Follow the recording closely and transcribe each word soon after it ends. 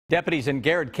Deputies in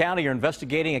Garrett County are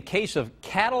investigating a case of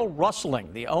cattle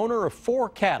rustling. The owner of 4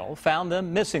 cattle found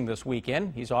them missing this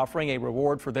weekend. He's offering a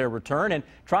reward for their return and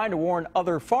trying to warn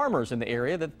other farmers in the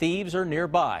area that thieves are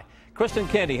nearby. Kristen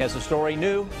Kennedy has the story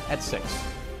new at 6.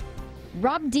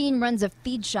 Rob Dean runs a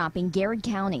feed shop in Garrett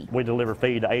County. We deliver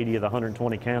feed to 80 of the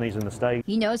 120 counties in the state.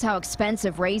 He knows how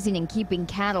expensive raising and keeping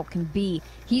cattle can be.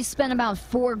 He's spent about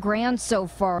 $4 grand so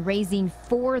far, raising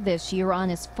 4 this year on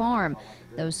his farm.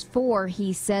 Those 4,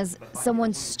 he says,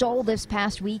 someone stole this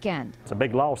past weekend. It's a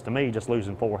big loss to me just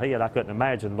losing 4 head. I couldn't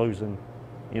imagine losing,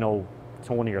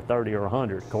 20 or 30 or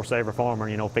 100. Of course, every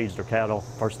farmer, feeds their cattle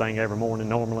first thing every morning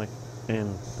normally.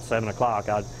 And at 7 o'clock,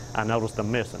 I noticed them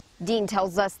missing. Dean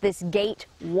tells us this gate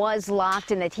was locked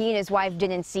and that he and his wife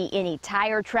didn't see any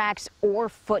tire tracks or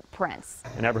footprints.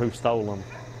 And everyone who stole them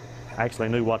actually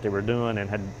knew what they were doing and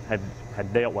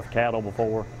had dealt with cattle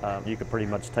before. You could pretty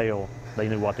much tell they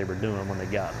knew what they were doing when they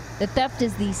got them. The theft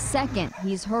is the second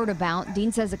he's heard about.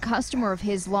 Dean says a customer of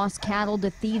his lost cattle to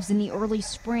thieves in the early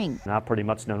spring. And I pretty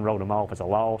much done wrote them off as a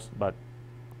loss, but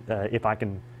if I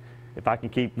can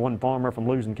keep one farmer from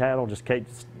losing cattle, just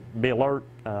be alert,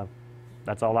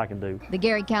 that's all I can do. The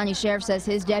Garrett County Sheriff says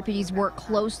his deputies work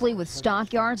closely with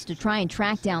stockyards to try and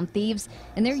track down thieves,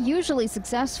 and they're usually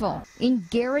successful. In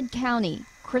Garrett County,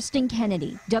 Kristen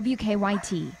Kennedy,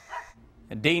 WKYT.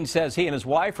 And Dean says he and his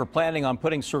wife are planning on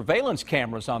putting surveillance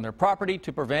cameras on their property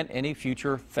to prevent any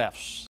future thefts.